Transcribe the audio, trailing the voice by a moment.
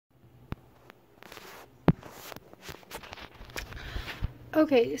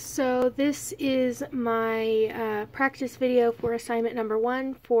Okay, so this is my practice video for assignment number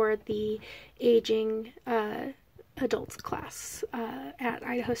 1 for the aging adults class at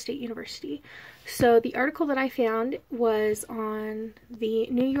Idaho State University. So the article that I found was on the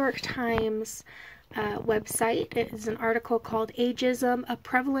New York Times website. It is an article called Ageism, a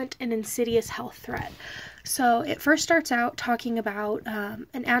Prevalent and Insidious Health Threat. So it first starts out talking about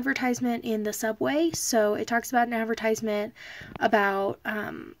an advertisement in the subway. So it talks about an advertisement about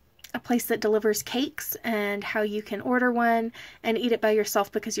a place that delivers cakes and how you can order one and eat it by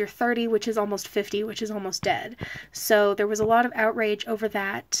yourself because you're 30, which is almost 50, which is almost dead. So there was a lot of outrage over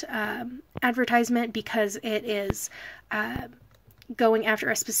that advertisement because it is going after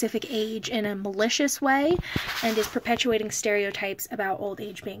a specific age in a malicious way and is perpetuating stereotypes about old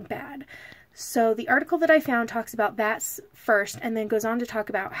age being bad. So the article that I found talks about that first and then goes on to talk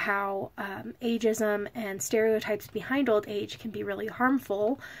about how ageism and stereotypes behind old age can be really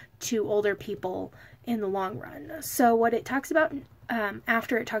harmful to older people in the long run. So what it talks about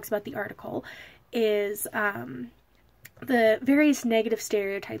after it talks about the article is the various negative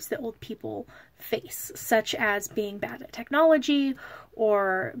stereotypes that old people face, such as being bad at technology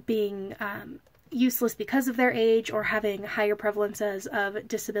or being useless because of their age or having higher prevalences of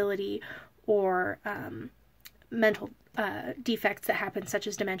disability or mental defects that happen, such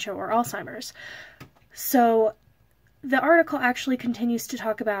as dementia or Alzheimer's. So the article actually continues to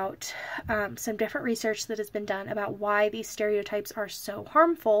talk about some different research that has been done about why these stereotypes are so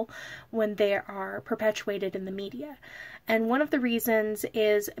harmful when they are perpetuated in the media. And one of the reasons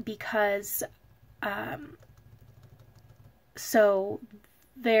is because so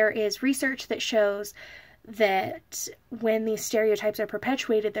there is research that shows that when these stereotypes are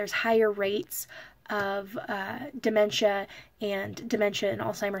perpetuated, there's higher rates of dementia and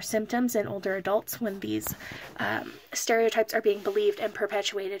Alzheimer's symptoms in older adults when these stereotypes are being believed and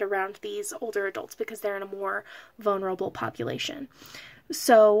perpetuated around these older adults because they're in a more vulnerable population.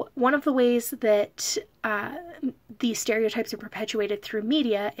 So one of the ways that these stereotypes are perpetuated through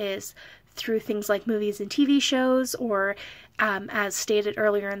media is through things like movies and TV shows, or as stated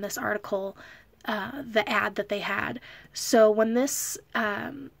earlier in this article, the ad that they had. So when this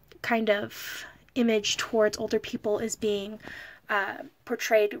kind of image towards older people is being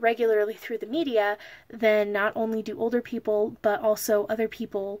portrayed regularly through the media, then not only do older people, but also other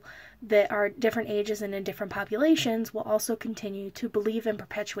people that are different ages and in different populations will also continue to believe and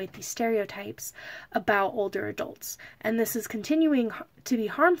perpetuate these stereotypes about older adults. And this is continuing to be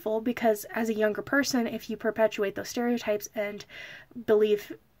harmful because as a younger person, if you perpetuate those stereotypes and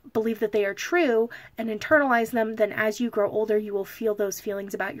believe that they are true and internalize them, then as you grow older, you will feel those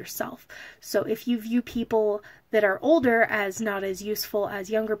feelings about yourself. So if you view people that are older as not as useful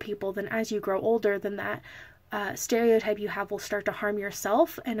as younger people, then as you grow older, then that stereotype you have will start to harm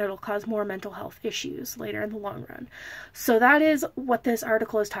yourself and it'll cause more mental health issues later in the long run. So that is what this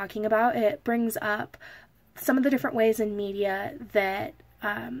article is talking about. It brings up some of the different ways in media that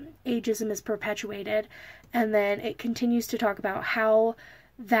ageism is perpetuated, and then it continues to talk about how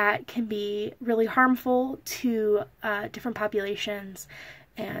that can be really harmful to different populations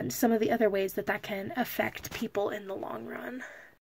and some of the other ways that that can affect people in the long run.